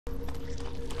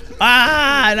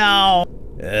Ah, no!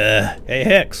 Hey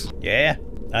Hicks. Yeah?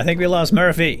 I think we lost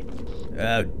Murphy.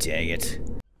 Oh, dang it.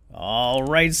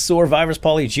 Alright, Survivors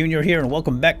Paulie Jr. here, and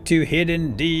welcome back to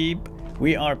Hidden Deep.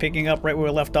 We are picking up right where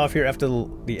we left off here after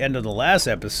the end of the last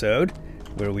episode,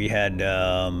 where we had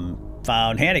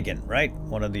found Hannigan, right?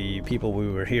 One of the people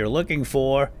we were here looking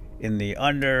for in the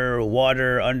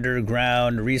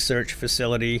underground research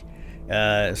facility,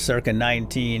 circa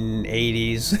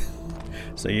 1980s.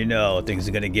 So you know things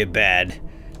are gonna get bad.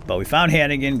 But we found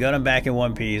Hannigan, got him back in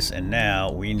one piece, and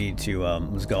now we need to,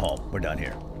 let's go home. We're done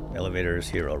here. Elevator is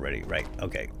here already, right?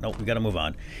 Okay, nope, we gotta move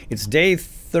on. It's day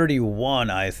 31,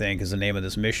 I think, is the name of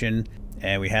this mission.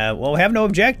 And we have, well, we have no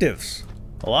objectives.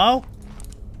 Hello?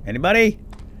 Anybody?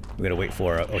 We gotta wait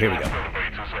for, oh, here we go.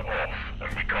 Elevators are off, and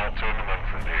we can't turn them on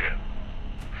from here.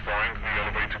 Find the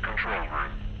elevator control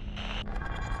room.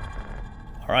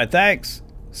 Alright, thanks.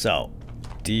 So,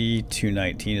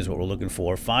 D219 is what we're looking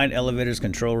for. Find elevators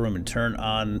control room and turn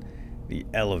on the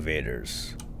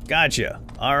elevators. Gotcha.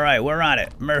 Alright, we're on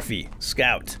it. Murphy,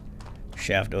 scout.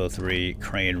 Shaft 03,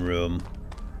 crane room.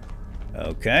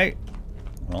 Okay.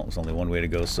 Well, there's only one way to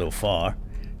go so far.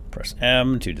 Press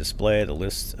M to display the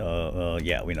list.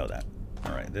 Yeah, we know that.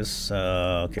 Alright, this,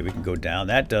 okay, we can go down.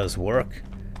 That does work.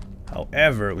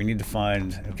 However, we need to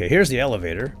find, okay, here's the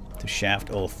elevator to shaft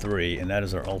 03, and that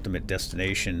is our ultimate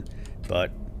destination.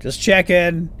 But just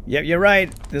checking. Yep, you're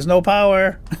right. There's no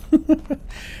power.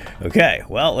 Okay,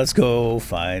 well, let's go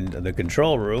find the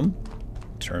control room.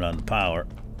 Turn on the power.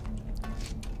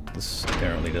 This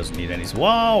apparently doesn't need any.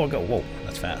 Whoa, whoa,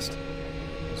 that's fast.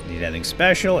 Doesn't need anything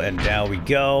special, and down we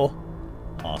go.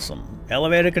 Awesome.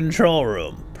 Elevator control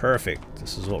room. Perfect.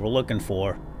 This is what we're looking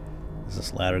for. Does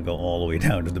this ladder go all the way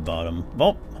down to the bottom?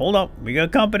 Oh, hold up. We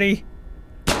got company.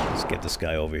 Let's get this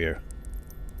guy over here.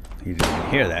 He didn't even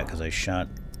hear that because I shot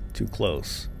too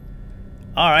close.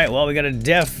 Alright, well, we got a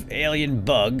deaf alien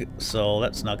bug, so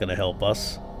that's not going to help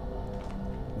us.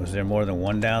 Was there more than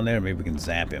one down there? Maybe we can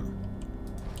zap him.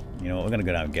 You know what, we're going to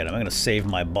go down and get him. I'm going to save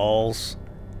my balls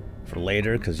for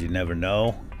later because you never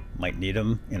know. Might need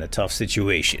them in a tough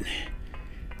situation.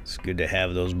 It's good to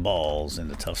have those balls in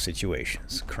the tough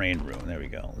situations. Crane room, there we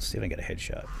go. Let's see if I can get a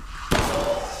headshot.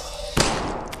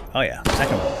 Oh yeah,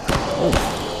 second one.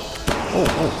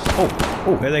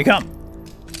 Oh, here they come.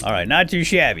 Alright, not too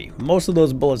shabby. Most of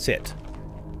those bullets hit.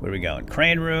 Where are we going?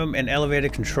 Crane room and elevator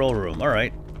control room.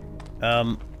 Alright.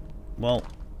 Well,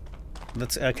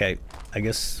 let's, okay. I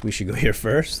guess we should go here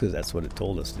first, because that's what it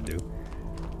told us to do.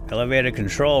 Elevator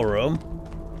control room.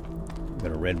 We've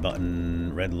got a red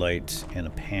button, red light, and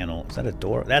a panel. Is that a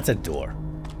door? That's a door.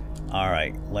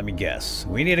 Alright, let me guess.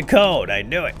 We need a code. I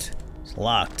knew it. It's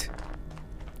locked.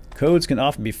 Codes can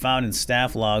often be found in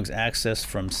staff logs accessed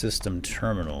from system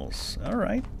terminals.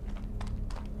 Alright.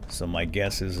 So my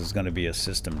guess is it's going to be a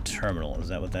system terminal. Is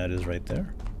that what that is right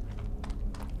there?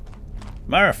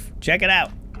 Murph, check it out.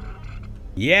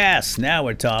 Yes, now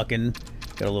we're talking.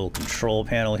 Got a little control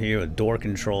panel here with door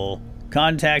control.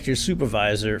 Contact your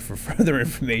supervisor for further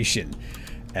information.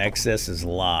 Access is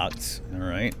locked.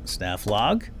 Alright, staff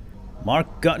log.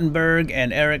 Mark Guttenberg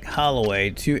and Eric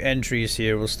Holloway, 2 entries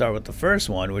here. We'll start with the first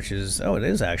one, which is, oh, it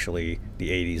is actually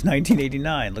the 80s.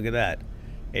 1989, look at that.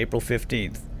 April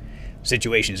 15th.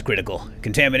 Situation is critical.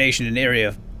 Contamination in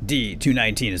area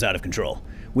D219 is out of control.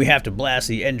 We have to blast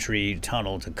the entry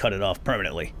tunnel to cut it off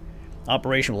permanently.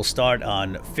 Operation will start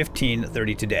on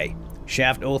 15:30 today.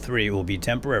 Shaft 03 will be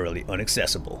temporarily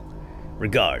inaccessible.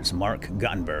 Regards, Mark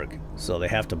Guttenberg. So they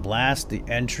have to blast the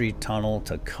entry tunnel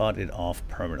to cut it off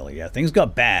permanently. Yeah, things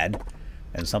got bad,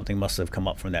 and something must have come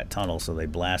up from that tunnel, so they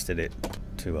blasted it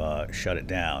to shut it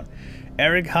down.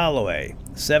 Eric Holloway,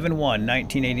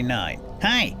 7/1/1989.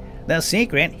 Hi, the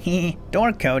secret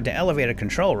door code to elevator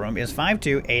control room is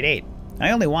 5288. I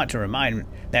only want to remind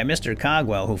that Mr.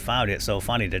 Cogwell, who found it so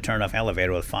funny to turn off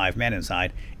elevator with 5 men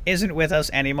inside, isn't with us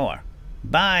anymore.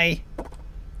 Bye.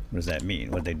 What does that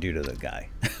mean? What'd they do to the guy?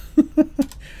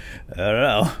 I don't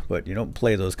know, but you don't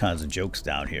play those kinds of jokes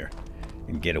down here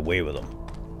and get away with them.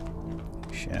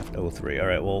 Shaft 03. All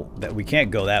right, well, we can't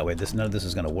go that way. None of this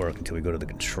is going to work until we go to the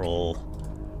control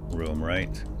room,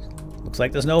 right? Looks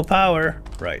like there's no power.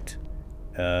 Right.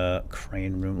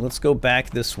 Crane room. Let's go back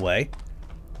this way.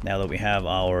 Now that we have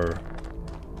our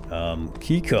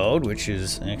key code, which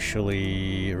is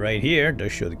actually right here. It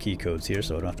does show the key codes here,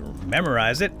 so I don't have to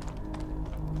memorize it.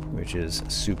 Which is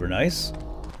super nice.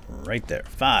 Right there.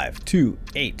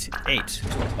 5288.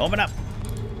 Open up.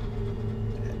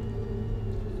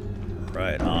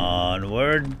 Right,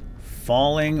 onward.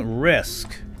 Falling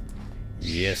risk.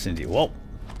 Yes, indeed. Whoa.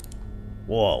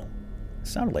 Whoa. It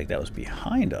sounded like that was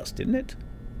behind us, didn't it?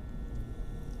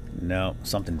 No,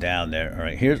 something down there. All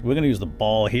right, we're gonna use the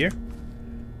ball here.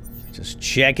 Just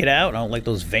check it out. I don't like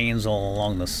those veins all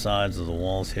along the sides of the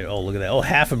walls here. Oh, look at that. Oh,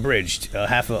 half a bridge,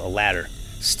 half a ladder.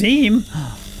 Steam?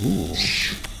 Ooh.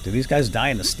 Do these guys die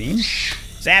in the steam?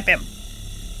 Zap him!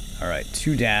 All right,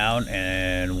 2 down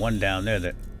and 1 down there.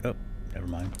 That. Oh, never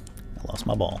mind. I lost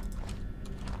my ball.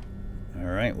 All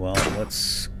right, well,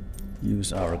 let's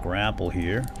use our grapple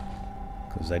here.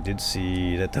 Because I did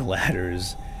see that the ladder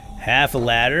is half a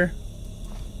ladder.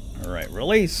 All right,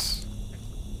 release.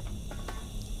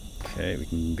 Okay, we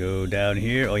can go down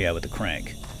here. Oh yeah, with the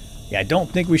crank. Yeah, I don't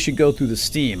think we should go through the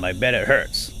steam. I bet it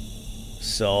hurts.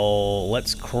 So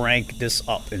let's crank this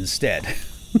up instead.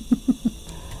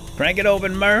 Crank it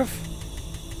open, Murph.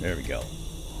 There we go.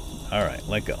 All right,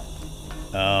 let go.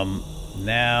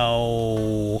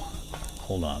 Now,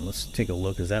 hold on. Let's take a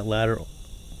look. Is that ladder?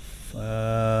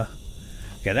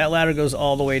 Okay, that ladder goes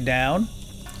all the way down.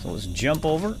 So let's jump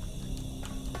over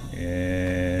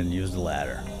and use the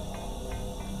ladder.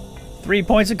 3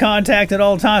 points of contact at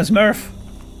all times, Murph.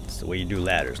 That's the way you do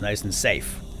ladders, nice and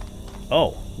safe.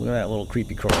 Oh, look at that little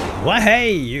creepy crawler. Why,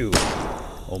 hey, you!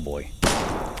 Oh boy,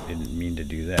 didn't mean to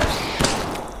do that.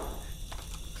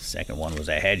 Second one was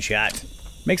a headshot.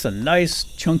 Makes a nice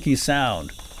chunky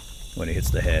sound when it hits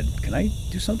the head. Can I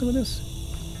do something with this?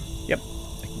 Yep,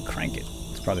 I can crank it.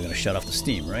 It's probably gonna shut off the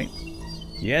steam, right?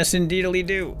 Yes, indeedly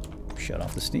do. Shut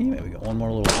off the steam. There we go. One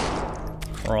more little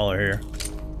crawler here.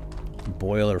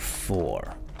 Boiler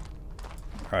 4.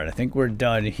 Alright, I think we're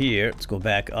done here. Let's go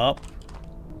back up.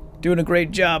 Doing a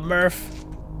great job, Murph.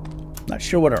 Not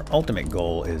sure what our ultimate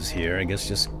goal is here. I guess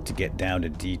just to get down to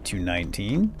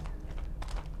D219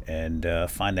 and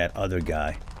find that other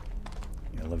guy.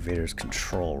 Elevator's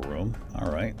control room.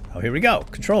 Alright. Oh, here we go.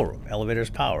 Control room.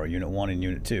 Elevator's power. Unit 1 and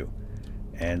Unit 2.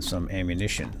 And some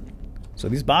ammunition. So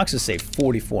these boxes say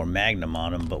 44 Magnum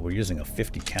on them, but we're using a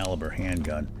 50 caliber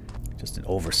handgun. Just an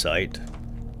oversight,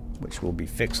 which will be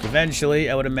fixed eventually,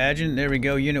 I would imagine. There we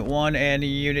go, Unit 1 and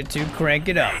Unit 2, crank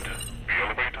it up. The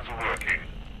elevators are working.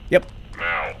 Yep.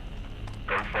 Now,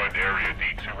 go find area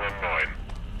D219.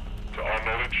 To our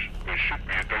knowledge, there should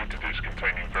be a data disk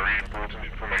containing very important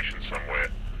information somewhere.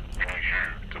 We need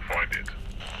you to find it.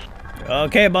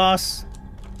 Okay, boss.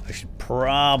 I should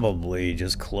probably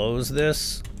just close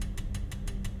this.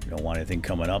 We don't want anything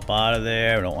coming up out of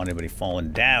there. We don't want anybody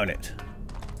falling down it.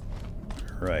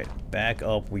 Right, back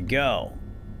up we go.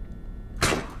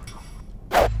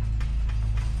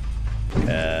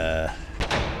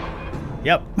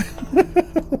 Yep.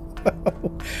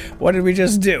 What did we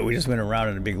just do? We just went around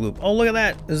in a big loop. Oh, look at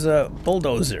that. There's a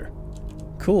bulldozer.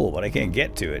 Cool, but I can't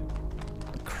get to it.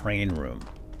 The crane room.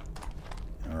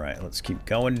 Alright, let's keep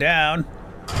going down.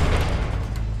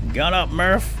 Gun up,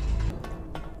 Murph.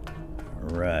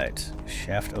 Alright,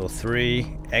 shaft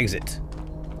 03, exit.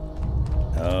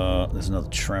 There's another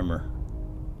tremor.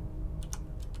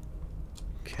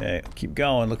 Okay, keep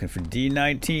going, looking for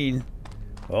D19.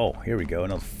 Oh, here we go,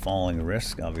 another falling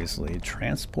risk, obviously.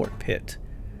 Transport pit.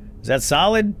 Is that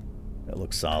solid? That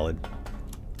looks solid.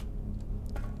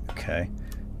 Okay.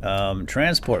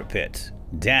 Transport pit.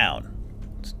 Down.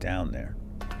 It's down there.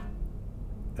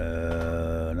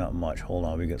 Not much. Hold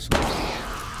on, we got some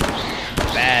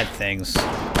bad things.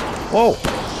 Whoa!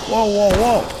 Whoa, whoa,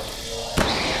 whoa!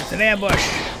 It's an ambush!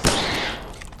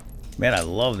 Man, I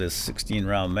love this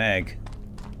 16-round mag.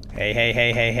 Hey, hey,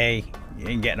 hey, hey, hey. You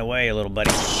ain't getting away, little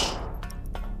buddy.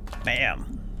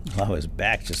 Bam! Oh, his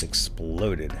back just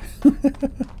exploded.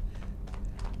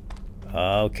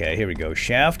 Okay, here we go.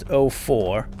 Shaft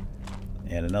 04.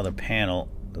 And another panel.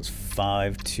 Does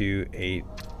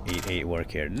 52888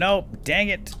 work here? Nope! Dang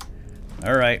it!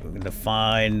 Alright, we're going to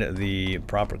find the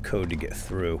proper code to get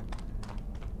through.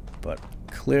 But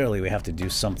clearly we have to do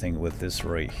something with this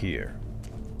right here.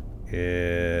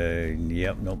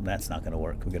 Yep, nope, that's not going to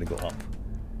work. We got to go up.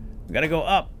 We got to go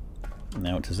up!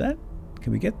 Now, does that...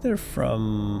 Can we get there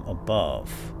from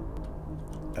above?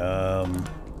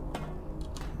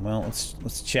 Well,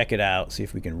 let's check it out, see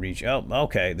if we can reach... Oh,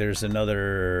 okay, there's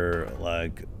another,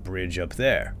 like, bridge up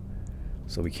there.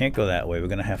 So we can't go that way. We're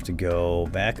going to have to go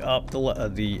back up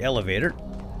the elevator.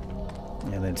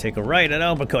 And then take a right at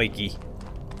Albuquerque.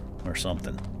 Or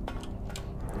something.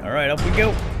 Alright, up we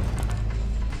go.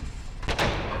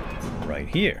 Right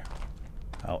here.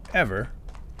 However,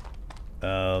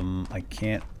 I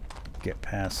can't get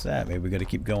past that. Maybe we got to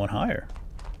keep going higher.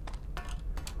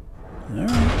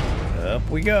 Alright, up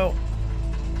we go.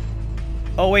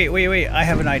 Oh, wait. I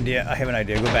have an idea.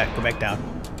 Go back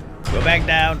down. Go back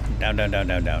down.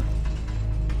 Down.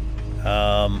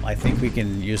 I think we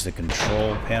can use the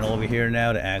control panel over here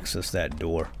now to access that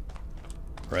door.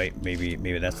 right? Maybe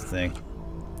that's the thing.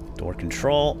 Door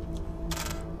control.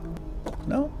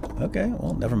 No? Okay,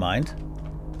 well, never mind.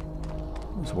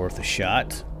 It was worth a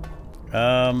shot.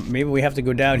 Maybe we have to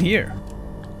go down here.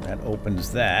 That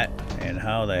opens that. And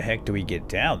how the heck do we get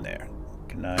down there?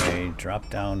 Can I drop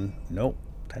down? Nope.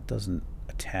 That doesn't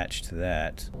attach to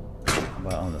that. How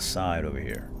about on the side over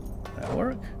here? That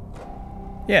work?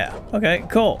 Yeah. Okay,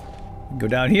 cool. Go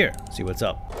down here. See what's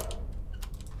up.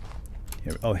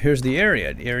 Here, oh, here's the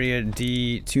area. Area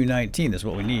D219. That's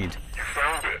what we need. You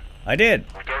found it. I did.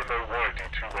 We don't know why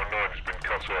D219 has been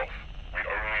cut off. We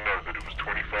only know that it was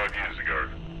 25 years ago.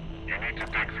 You need to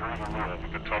dig through the wall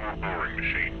with the tunnel boring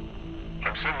machine.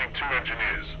 I'm sending 2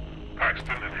 engineers,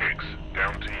 Paxton and Hicks,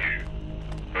 down to you.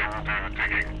 They will do the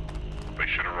digging. They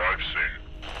should arrive soon.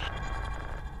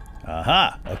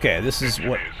 Aha. Okay, this is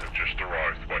what... Engineers have just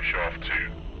arrived by Shaft 2.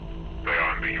 They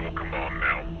are under your command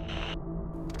now.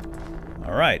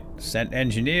 Alright, sent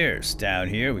engineers down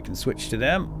here. We can switch to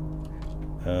them.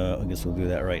 I guess we'll do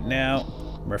that right now.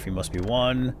 Murphy must be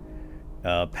 1.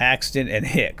 Paxton and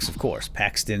Hicks, of course.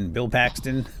 Paxton, Bill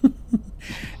Paxton,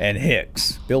 and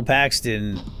Hicks. Bill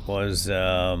Paxton was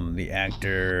the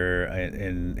actor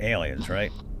in Aliens,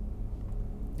 right?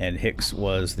 And Hicks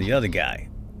was the other guy.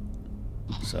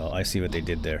 So I see what they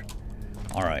did there.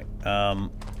 Alright.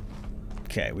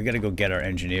 Okay, we gotta go get our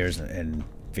engineers and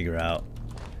figure out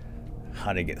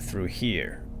how to get through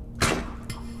here.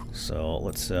 So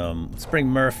let's bring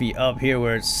Murphy up here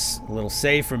where it's a little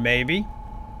safer maybe.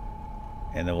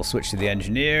 And then we'll switch to the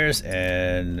engineers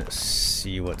and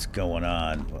see what's going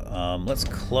on. Let's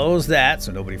close that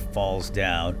so nobody falls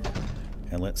down.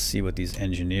 And let's see what these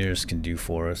engineers can do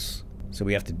for us. So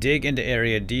we have to dig into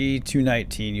area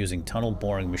D219 using tunnel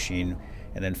boring machine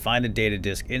and then find the data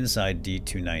disk inside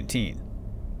D219.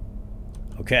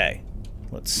 Okay,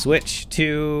 let's switch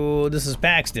to... This is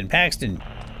Paxton. Paxton.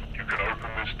 You can open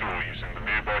this door using the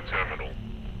nearby terminal.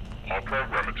 Our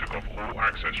programmer took off all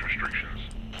access restrictions.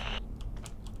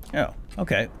 Oh,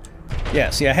 okay. Yeah,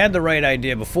 see, I had the right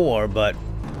idea before, but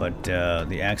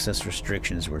the access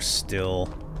restrictions were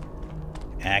still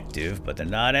active, but they're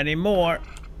not anymore.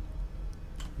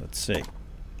 Let's see.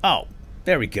 Oh,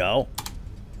 there we go.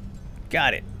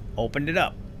 Got it. Opened it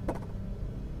up.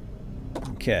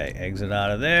 Okay, exit out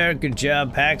of there. Good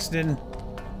job, Paxton.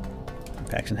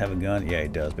 Paxton have a gun? Yeah, he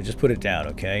does, but just put it down,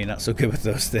 okay? You're not so good with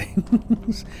those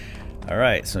things.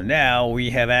 Alright, so now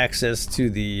we have access to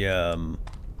the,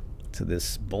 to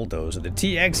this bulldozer, the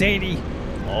TX-80.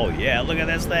 Oh yeah, look at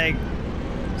this thing.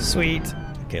 Sweet.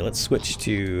 Okay, let's switch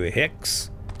to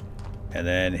Hicks. And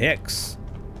then Hicks.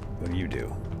 What do you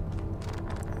do?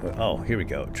 Oh, here we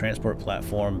go. Transport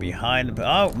platform behind the...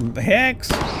 Oh, Hicks!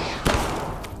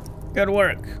 Good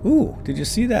work. Ooh, did you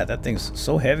see that? That thing's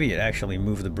so heavy it actually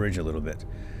moved the bridge a little bit.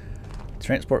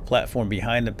 Transport platform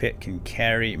behind the pit can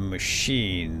carry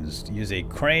machines. Use a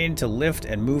crane to lift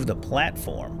and move the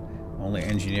platform. Only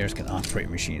engineers can operate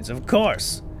machines. Of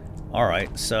course.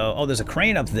 Alright, so... Oh, there's a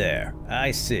crane up there.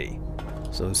 I see.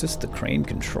 So is this the crane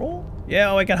control?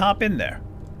 Yeah, oh, I can hop in there.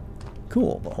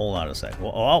 Cool, but hold on a sec. Whoa,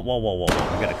 whoa, whoa, whoa.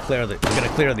 We gotta clear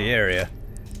the area.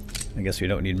 I guess we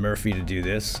don't need Murphy to do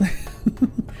this.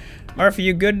 Murphy,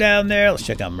 you good down there? Let's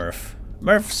check on Murph.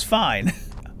 Murph's fine.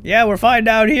 Yeah, we're fine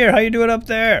down here. How you doing up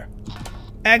there?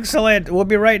 Excellent. We'll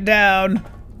be right down.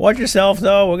 Watch yourself,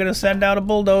 though. We're gonna send out a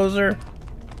bulldozer.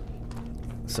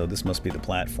 So this must be the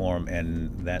platform,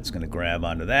 and that's gonna grab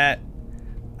onto that.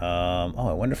 Oh,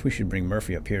 I wonder if we should bring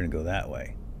Murphy up here and go that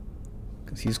way.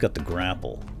 Because he's got the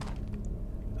grapple.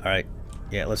 Alright.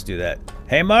 Yeah, let's do that.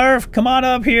 Hey, Murph, come on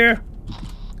up here.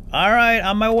 Alright,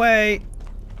 on my way.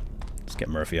 Let's get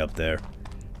Murphy up there.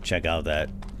 Check out that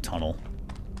tunnel.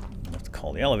 We'll have to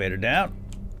call the elevator down.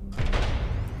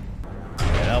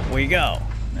 And up we go.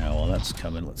 Now, while that's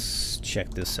coming, let's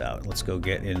check this out. Let's go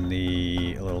get in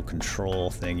the little control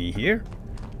thingy here.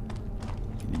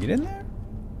 Can you get in there?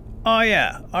 Oh,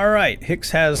 yeah. Alright.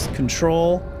 Hicks has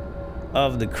control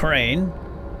of the crane.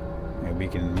 And we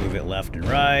can move it left and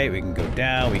right. We can go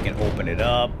down. We can open it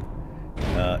up.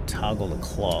 Toggle the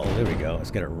claw. Oh, there we go.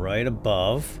 Let's get it right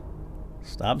above.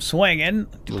 Stop swinging.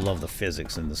 I do love the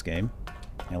physics in this game.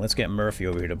 Now let's get Murphy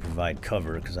over here to provide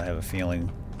cover, because I have a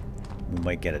feeling we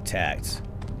might get attacked.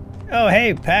 Oh,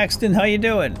 hey, Paxton. How you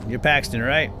doing? You're Paxton,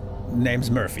 right? Name's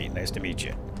Murphy. Nice to meet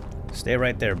you. Stay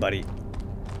right there, buddy.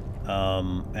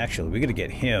 Actually, we gotta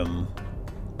get him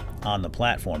on the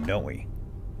platform, don't we?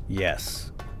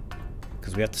 Yes.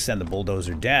 Because we have to send the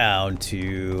bulldozer down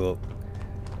to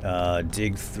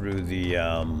dig through the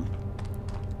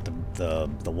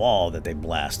wall that they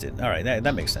blasted. All right,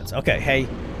 that makes sense. Okay, hey.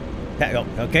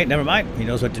 Okay, never mind. He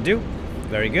knows what to do.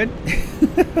 very good.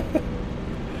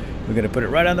 We're gonna put it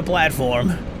right on the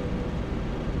platform.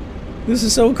 This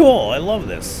is so cool. I love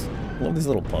this. I love these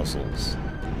little puzzles.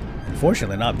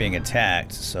 Unfortunately, not being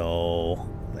attacked, so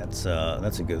that's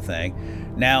a good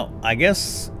thing. Now, I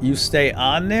guess you stay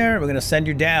on there. We're gonna send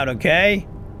you down, okay?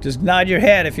 Just nod your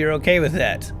head if you're okay with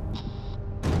that.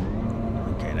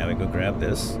 Okay, now we go grab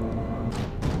this.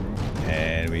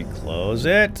 And we close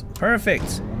it.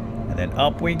 Perfect. And then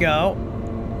up we go.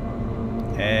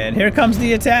 And here comes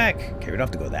the attack. Okay, we don't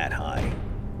have to go that high.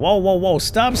 Whoa, whoa, whoa.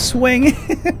 Stop swinging.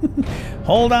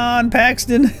 Hold on,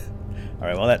 Paxton. All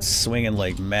right, well, that's swinging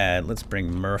like mad. Let's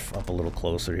bring Murph up a little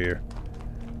closer here.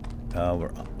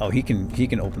 Oh, he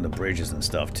can open the bridges and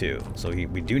stuff too. So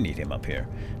we do need him up here.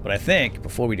 But I think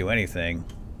before we do anything,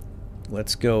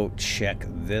 let's go check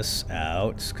this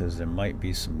out, because there might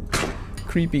be some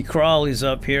creepy crawlies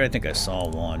up here. I think I saw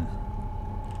one.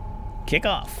 Kick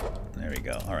off. There we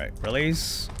go. All right,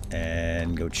 release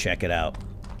and go check it out.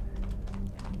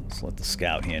 Let's let the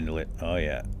scout handle it. Oh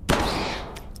yeah.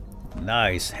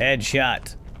 Nice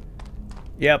headshot.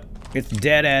 Yep, it's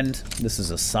dead end. This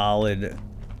is a solid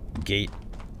gate,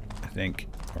 I think,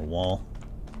 or wall.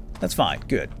 That's fine.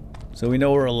 Good. So we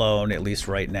know we're alone, at least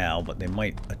right now, but they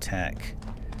might attack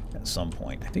at some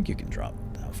point. I think you can drop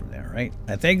down from there, right?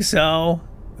 I think so.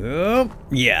 Oop.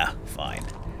 Yeah, fine.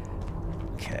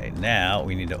 Okay, now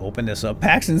we need to open this up.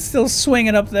 Paxton's still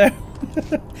swinging up there.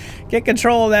 Get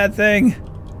control of that thing.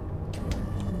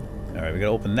 Alright, we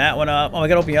gotta open that one up. Oh, I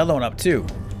gotta open the other one up too.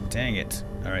 Dang it.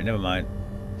 Alright, never mind.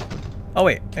 Oh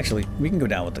wait, actually, we can go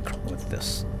down with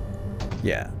this.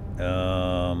 Yeah.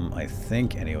 I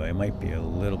think anyway, it might be a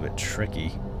little bit tricky.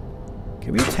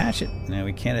 Can we attach it? No,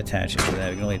 we can't attach it to that.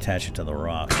 We can only attach it to the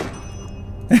rock.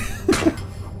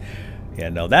 Yeah,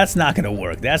 no, that's not gonna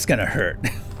work. That's gonna hurt.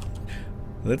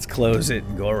 Let's close it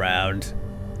and go around.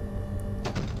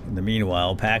 In the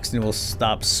meanwhile, Paxton will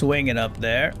stop swinging up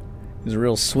there. He's a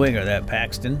real swinger, that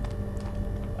Paxton.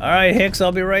 Alright, Hicks,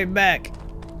 I'll be right back.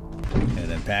 And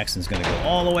then Paxton's gonna go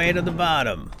all the way to the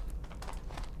bottom.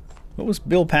 What was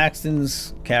Bill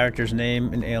Paxton's character's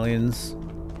name in Aliens?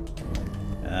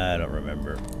 I don't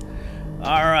remember.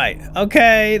 Alright,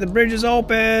 okay, the bridge is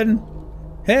open.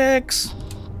 Hicks!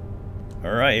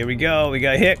 Alright, here we go. We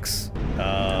got Hicks.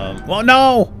 Well,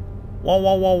 no! Whoa,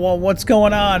 whoa, whoa, whoa, what's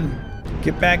going on?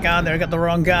 Get back on there, I got the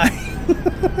wrong guy.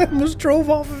 I almost drove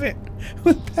off of it.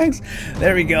 Thanks.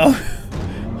 There we go.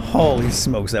 Holy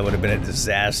smokes, that would have been a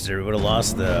disaster. We would have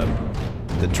lost the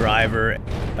driver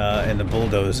and the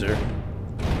bulldozer.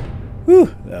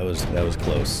 Whew, that was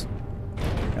close.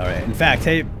 Alright, in fact,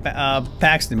 hey,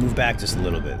 Paxton, move back just a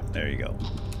little bit. There you go.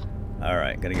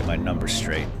 Alright, gotta get my numbers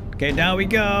straight. Okay, down we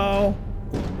go.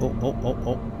 Oh, oh, oh,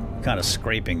 oh. Kind of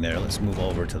scraping there. Let's move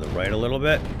over to the right a little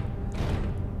bit.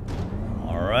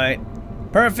 Alright.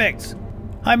 Perfect!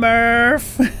 Hi,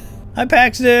 Murph! Hi,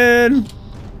 Paxton!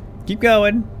 Keep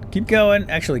going. Keep going.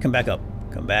 Actually, come back up.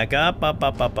 Come back up, up,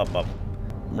 up, up, up, up.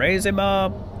 Raise him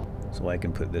up. So I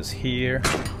can put this here.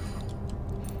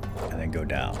 And then go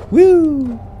down.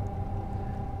 Woo!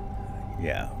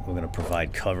 Yeah, we're going to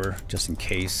provide cover just in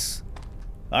case.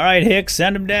 Alright, Hicks,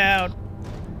 send him down.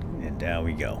 And down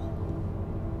we go.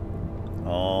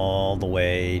 All the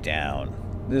way down.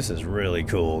 This is really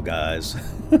cool, guys.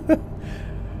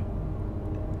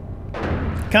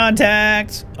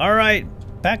 Contact! Alright,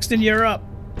 Paxton, you're up.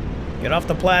 Get off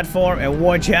the platform and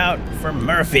watch out for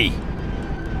Murphy.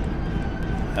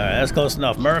 Alright, that's close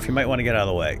enough. Murph, you might want to get out of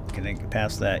the way. Can I get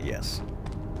past that? Yes.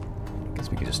 Guess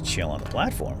we can just chill on the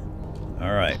platform.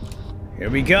 Alright,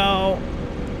 here we go.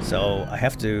 So, I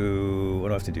have to... What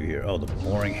do I have to do here? Oh, the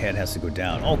mooring head has to go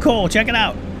down. Oh, cool! Check it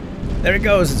out! There it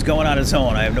goes. It's going on its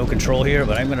own. I have no control here,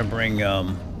 but I'm going to bring...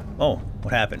 Oh,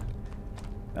 what happened?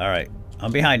 Alright.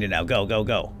 I'm behind you now. Go, go,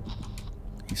 go.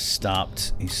 He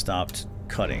stopped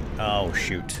cutting. Oh,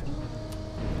 shoot.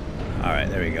 Alright,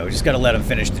 there we go. Just got to let him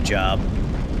finish the job.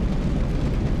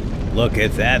 Look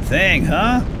at that thing,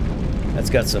 huh?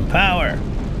 That's got some power.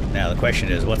 Now, the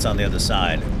question is, what's on the other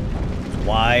side?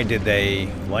 Why did they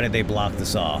block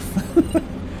this off?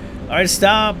 Alright,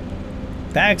 stop!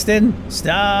 Paxton,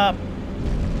 stop!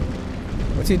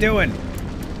 What's he doing?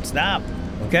 Stop!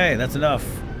 Okay, that's enough.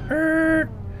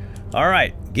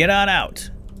 Alright, get on out.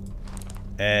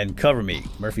 And cover me.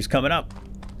 Murphy's coming up.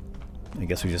 I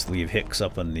guess we just leave Hicks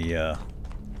up on the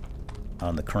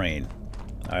crane.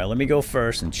 Alright, let me go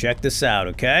first and check this out,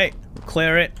 okay? We'll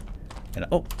clear it. And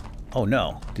oh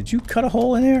no. Did you cut a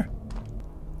hole in there?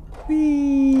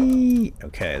 Whee!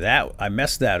 Okay, I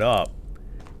messed that up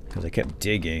because I kept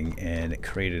digging and it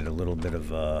created a little bit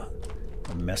of a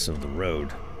mess of the road.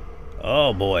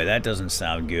 Oh boy, that doesn't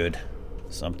sound good.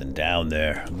 Something down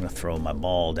there. I'm gonna throw my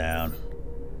ball down.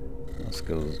 Let's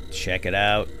go check it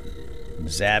out.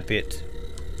 Zap it.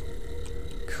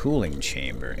 Cooling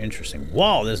chamber. Interesting.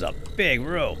 Whoa, there's a big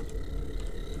room.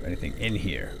 Anything in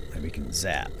here that we can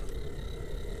zap?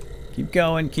 Keep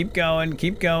going, keep going,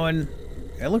 keep going.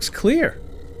 It looks clear.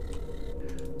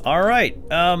 Alright,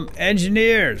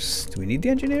 engineers. Do we need the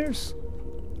engineers?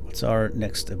 What's our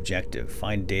next objective?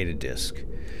 Find data disk.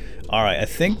 Alright, I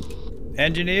think,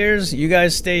 engineers, you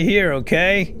guys stay here,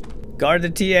 okay? Guard the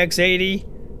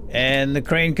TX-80 and the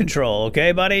crane control,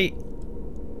 okay, buddy?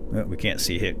 Oh, we can't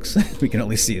see Hicks. We can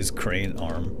only see his crane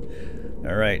arm.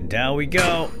 Alright, down we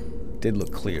go. Did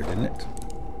look clear, didn't it?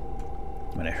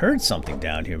 I mean, I heard something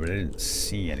down here, but I didn't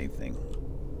see anything.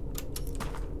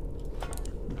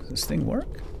 Does this thing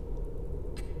work?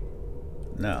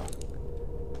 No.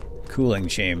 Cooling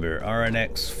chamber,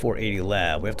 RNX 480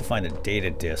 lab. We have to find a data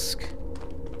disk.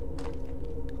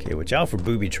 Okay, watch out for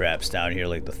booby traps down here,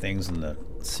 like the things in the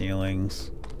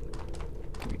ceilings.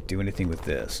 Can we do anything with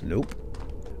this? Nope.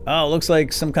 Oh, looks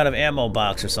like some kind of ammo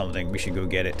box or something. We should go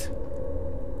get it.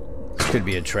 This could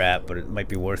be a trap, but it might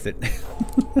be worth it.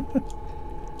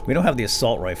 We don't have the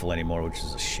assault rifle anymore, which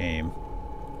is a shame.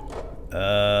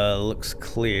 Looks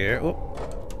clear.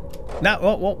 Oh. No,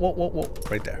 whoa.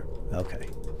 Right there. Okay.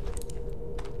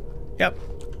 Yep.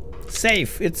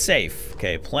 Safe. It's safe.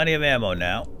 Okay, plenty of ammo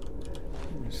now.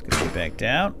 Just gonna get back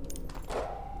down.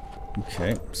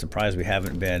 Okay. Surprised we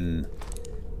haven't been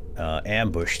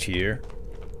ambushed here.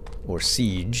 Or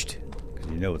sieged. Because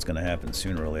you know what's gonna happen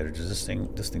sooner or later. Just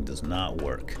this thing does not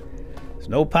work. There's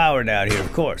no power down here,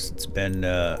 of course. It's been,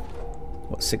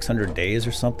 what, 600 days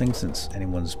or something since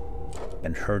anyone's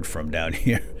been heard from down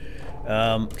here.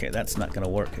 Okay, that's not gonna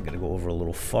work. I gotta go over a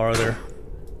little farther.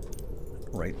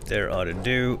 Right there ought to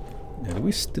do. Now,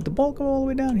 did the ball go all the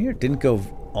way down here? It didn't go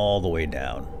all the way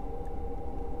down.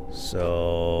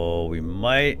 So we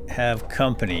might have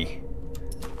company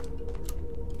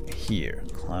here.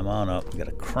 Climb on up. We got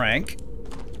a crank.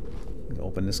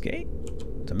 Open this gate.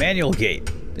 It's a manual gate.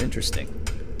 Interesting.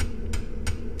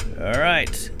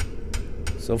 Alright.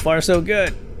 So far, so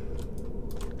good.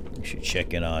 We should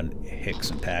check in on Hicks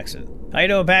and Paxton. How you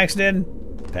doing, Paxton?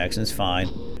 Paxton's fine.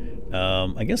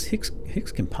 I guess Hicks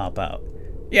can pop out.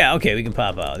 Yeah, okay, we can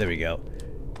pop out. There we go.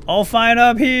 All fine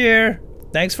up here.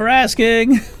 Thanks for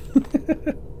asking.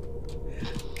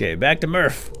 Okay, back to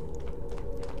Murph.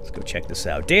 Let's go check this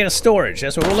out. Data storage.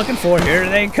 That's what we're looking for. Here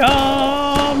they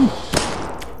come.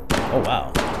 Oh,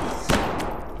 wow.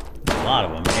 A lot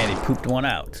of them. And he pooped one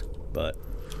out. But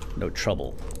no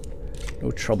trouble.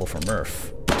 No trouble for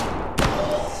Murph.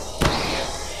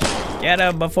 Get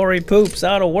him before he poops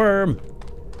out a worm.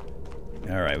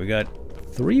 Alright, we got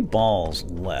 3 balls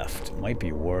left. Might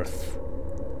be worth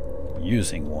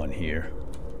using one here.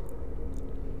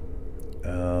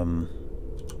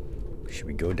 Should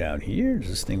we go down here? Does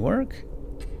this thing work?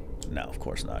 No, of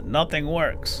course not. Nothing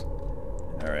works.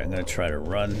 Alright, I'm gonna try to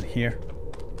run here.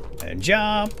 And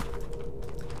jump!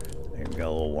 There we go,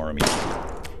 a little wormy.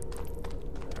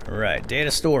 Alright,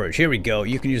 data storage. Here we go.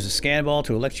 You can use a scan ball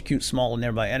to electrocute small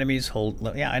nearby enemies.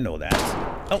 Hold. Yeah, I know that.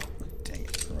 Oh, dang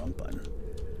it. Wrong button.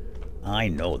 I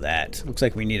know that. Looks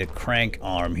like we need a crank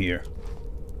arm here.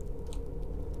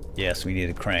 Yes, we need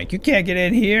a crank. You can't get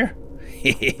in here.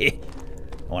 I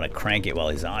want to crank it while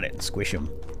he's on it and squish him.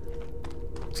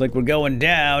 Looks like we're going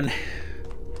down.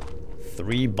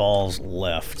 3 balls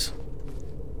left.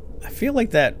 I feel like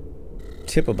that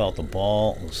tip about the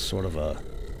ball was sort of a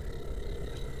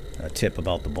tip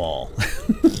about the ball.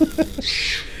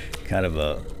 Kind of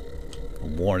a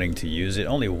warning to use it.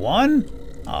 Only 1?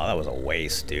 Oh, that was a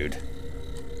waste, dude.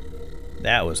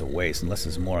 That was a waste, unless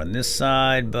there's more on this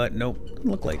side, but nope, doesn't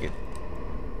look like it.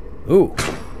 Ooh.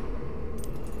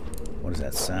 What is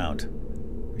that sound?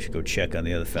 We should go check on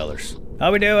the other fellers.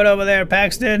 How we doing over there,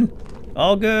 Paxton?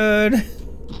 All good?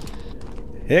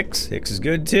 Hicks is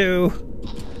good too.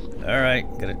 Alright,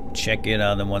 gotta check in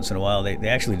on them once in a while. They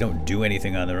actually don't do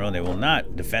anything on their own. They will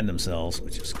not defend themselves,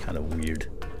 which is kind of weird.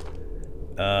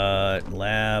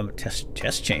 Lab,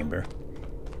 test chamber.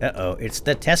 Uh-oh, it's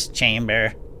the test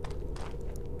chamber.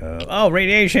 Oh,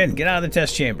 radiation! Get out of the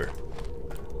test chamber.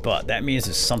 But that means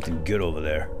there's something good over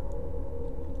there.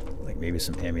 Like maybe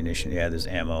some ammunition. Yeah, there's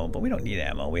ammo, but we don't need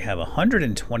ammo. We have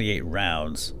 128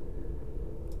 rounds.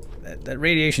 That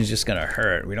radiation is just gonna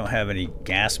hurt. We don't have any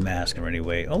gas mask or any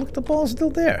way. Oh, look, the ball's still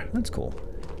there. That's cool.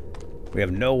 We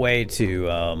have no way to,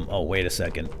 oh, wait a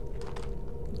second.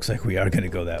 Looks like we are gonna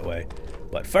go that way.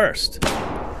 But first,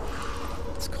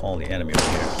 let's call the enemy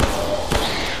over here.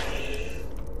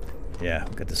 Yeah,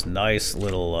 we've got this nice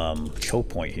little choke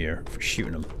point here for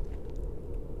shooting them.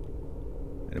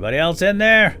 Anybody else in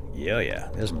there? Yeah,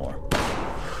 there's more.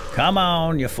 Come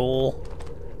on, you fool.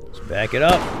 Let's back it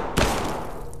up.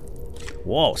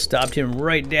 Whoa, stopped him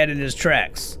right dead in his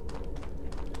tracks.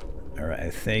 Alright, I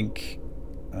think...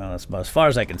 that's about as far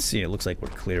as I can see. It looks like we're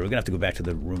clear. We're gonna have to go back to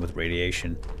the room with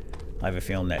radiation. I have a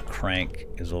feeling that crank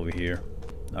is over here.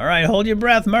 Alright, hold your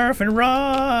breath, Murph, and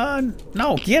run!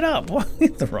 No, get up!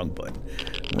 Hit the wrong button.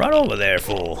 Run over there,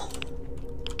 fool.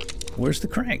 Where's the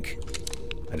crank?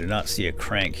 I do not see a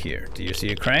crank here. Do you see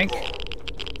a crank?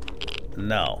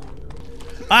 No.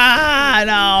 Ah,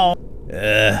 no!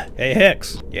 Hey,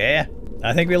 Hicks. Yeah?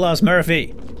 I think we lost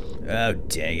Murphy. Oh,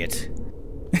 dang it.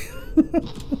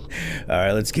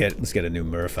 Alright, let's get a new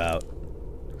Murph out.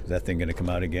 Is that thing gonna come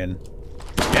out again?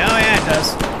 Oh yeah, it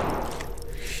does.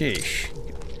 Sheesh.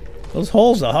 Those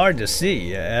holes are hard to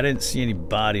see. I didn't see any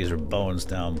bodies or bones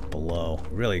down below.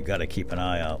 Really gotta keep an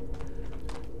eye out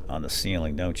on the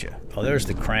ceiling, don't you? Oh, there's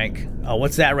the crank. Oh,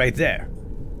 what's that right there?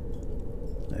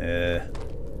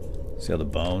 See all the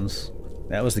bones?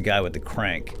 That was the guy with the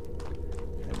crank.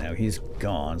 And now he's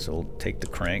gone, so we'll take the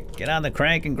crank. Get on the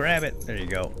crank and grab it. There you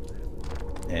go.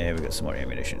 And we got some more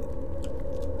ammunition.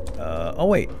 Oh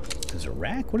wait, there's a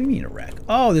rack? What do you mean a rack?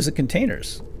 Oh, there's the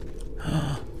containers.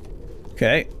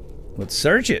 Okay, let's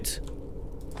search it.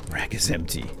 Rack is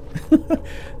empty. That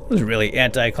was really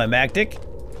anticlimactic.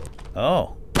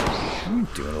 Oh, what are you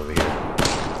doing over here?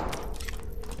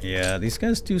 Yeah, these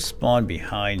guys do spawn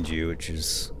behind you, which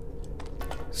is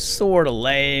sort of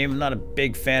lame. Not a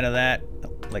big fan of that.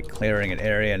 I like clearing an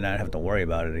area and not have to worry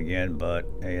about it again, but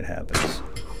hey, it happens.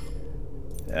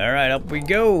 Alright, up we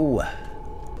go.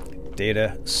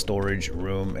 Data storage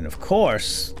room, and of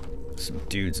course, some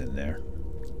dudes in there.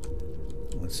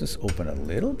 Let's just open a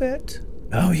little bit.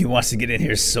 Oh, he wants to get in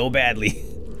here so badly.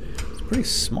 It's pretty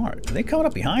smart. Are they coming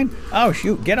up behind? Oh,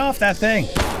 shoot, get off that thing.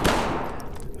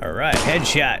 Alright,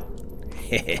 headshot.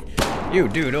 You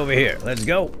dude over here, let's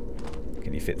go.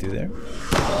 Can you fit through there?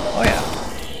 Oh yeah.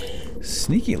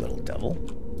 Sneaky little devil.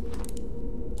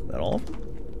 Is that all of them?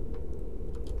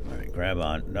 Grab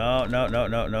on. No.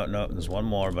 There's one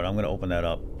more, but I'm going to open that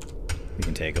up. You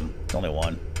can take them. It's only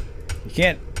one. You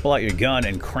can't pull out your gun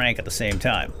and crank at the same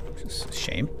time. Which is a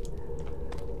shame.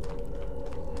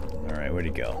 Alright, where'd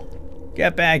he go?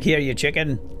 Get back here, you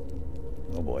chicken.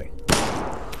 Oh boy.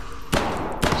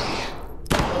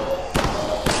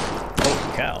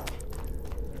 Holy cow.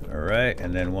 Alright,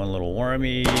 and then one little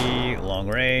wormy. Long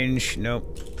range.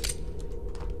 Nope.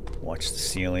 Watch the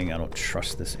ceiling. I don't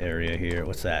trust this area here.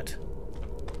 What's that?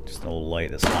 Just no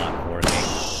light that's not working.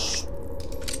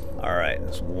 Alright,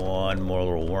 there's one more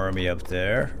little wormy up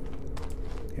there.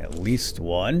 At least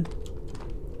one.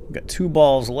 We've got 2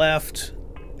 balls left.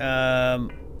 I'll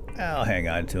hang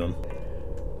on to them.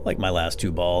 Like my last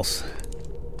 2 balls.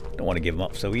 Don't want to give them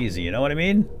up so easy, you know what I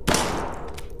mean?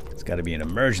 It's got to be an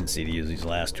emergency to use these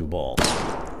last 2 balls.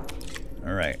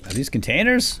 Alright, are these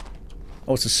containers?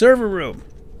 Oh, it's a server room.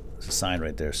 There's a sign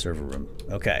right there, server room.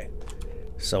 Okay.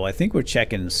 So I think we're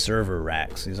checking server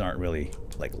racks. These aren't really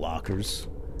like lockers.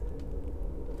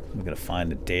 We're gonna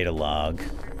find the data log.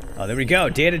 Oh, there we go.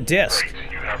 Data disk.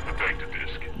 Great, you have the data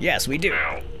disk. Yes, we do.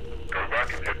 Now, go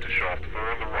back and head to shaft 4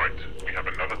 on the right. We have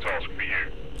another task for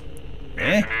you. The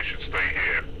Eh? engineers should stay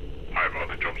here. I have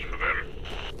other jobs for them.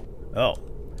 Oh.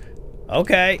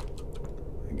 Okay.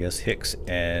 I guess Hicks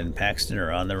and Paxton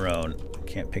are on their own.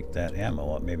 Can't pick that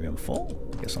ammo up. Maybe I'm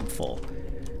full? I guess I'm full.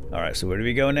 Alright, so where do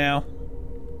we go now?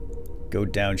 Go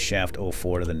down shaft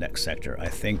 04 to the next sector. I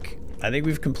think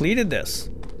we've completed this.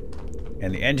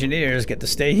 And the engineers get to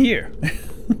stay here.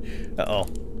 Uh-oh.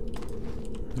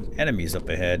 Enemies up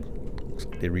ahead. Looks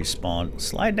like they respawn.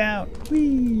 Slide down.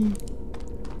 Whee!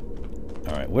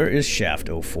 Alright, where is shaft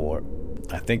 04?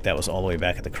 I think that was all the way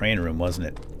back at the crane room, wasn't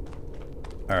it?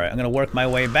 Alright, I'm gonna work my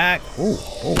way back. Ooh,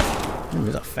 oh. Ooh,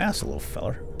 he's a fast little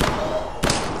feller.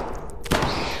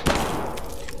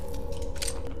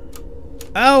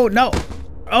 Oh, no!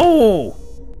 Oh!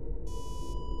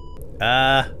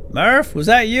 Murph, was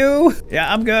that you?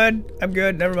 Yeah, I'm good. I'm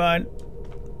good, never mind.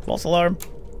 False alarm.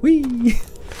 Whee!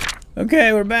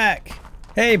 Okay, we're back.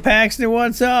 Hey, Paxton,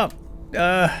 what's up?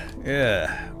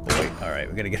 Yeah. Boy, alright,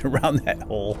 we gotta get around that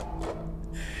hole.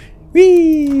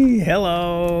 Whee!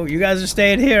 Hello. You guys are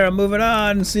staying here. I'm moving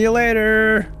on. See you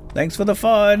later. Thanks for the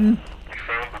fun. We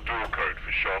found the door code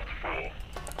for shaft 4.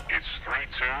 It's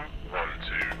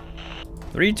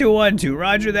 3212. 3212.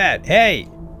 Roger that. Hey,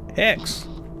 Hicks,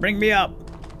 bring me up.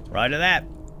 Roger that.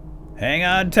 Hang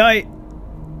on tight.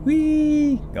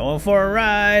 Whee! Going for a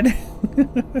ride.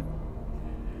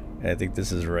 I think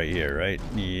this is right here, right?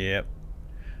 Yep.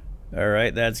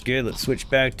 Alright, that's good. Let's switch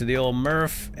back to the old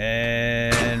Murph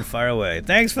and fire away.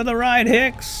 Thanks for the ride,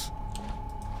 Hicks!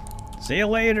 See you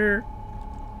later!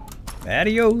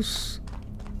 Adios!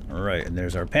 Alright, and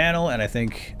there's our panel, and I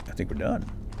think we're done.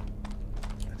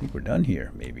 I think we're done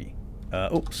here, maybe.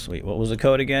 Oops, wait, what was the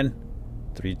code again?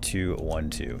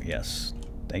 3212, yes.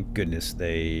 Thank goodness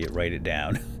they write it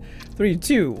down.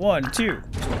 3212!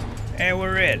 And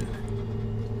we're in.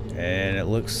 And it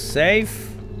looks safe.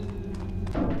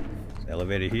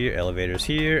 Elevator here, elevator's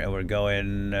here, and we're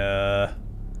going, I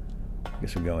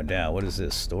guess we're going down. What is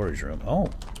this? Storage room. Oh.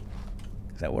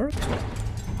 Does that work?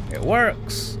 It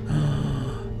works!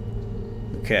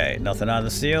 Okay, nothing on the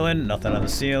ceiling, nothing on the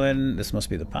ceiling. This must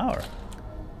be the power.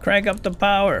 Crank up the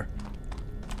power!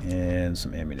 And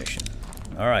some ammunition.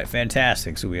 Alright,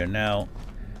 fantastic. So we are now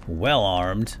well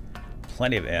armed.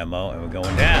 Plenty of ammo, and we're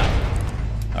going down.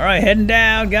 Alright, heading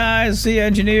down, guys. See ya,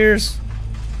 engineers.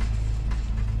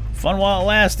 Fun while it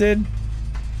lasted.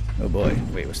 Oh boy.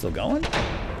 Wait, we're still going?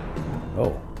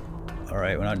 Oh.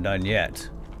 Alright, we're not done yet.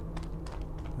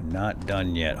 We're not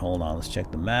done yet. Hold on, let's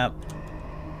check the map.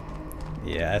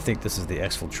 Yeah, I think this is the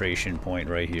exfiltration point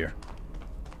right here.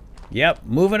 Yep,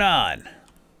 moving on.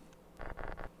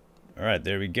 Alright,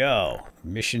 there we go.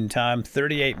 Mission time,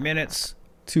 38 minutes.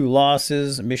 2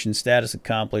 losses. Mission status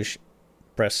accomplished.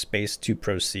 Press space to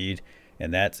proceed.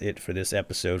 And that's it for this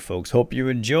episode, folks. Hope you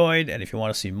enjoyed. And if you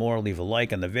want to see more, leave a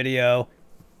like on the video.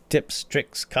 Tips,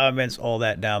 tricks, comments, all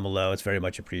that down below. It's very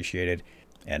much appreciated.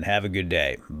 And have a good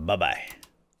day. Bye-bye.